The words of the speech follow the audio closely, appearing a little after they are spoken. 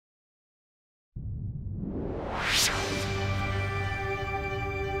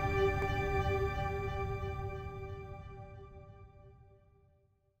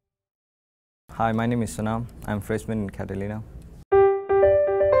Hi, my name is Sonam. I'm a freshman in Catalina.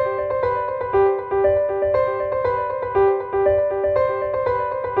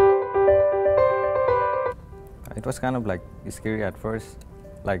 It was kind of like scary at first.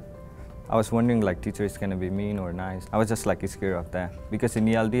 Like, I was wondering like teacher is gonna be mean or nice. I was just like scared of that because in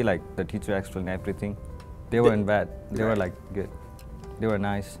ELD like the teacher explained everything. They weren't bad. They were like good. They were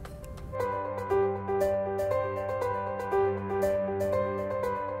nice.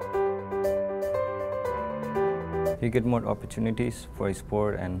 You get more opportunities for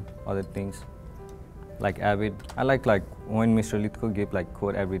sport and other things like Avid. I like when Mr. Litko gave like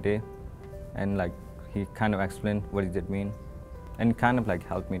code every day and like he kind of explained what did it mean and kind of like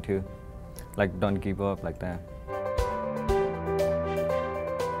helped me too. Like don't give up like that.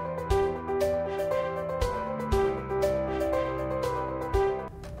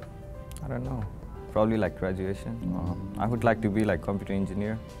 I don't know, probably like graduation. I would like to be like computer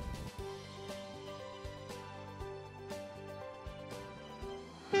engineer.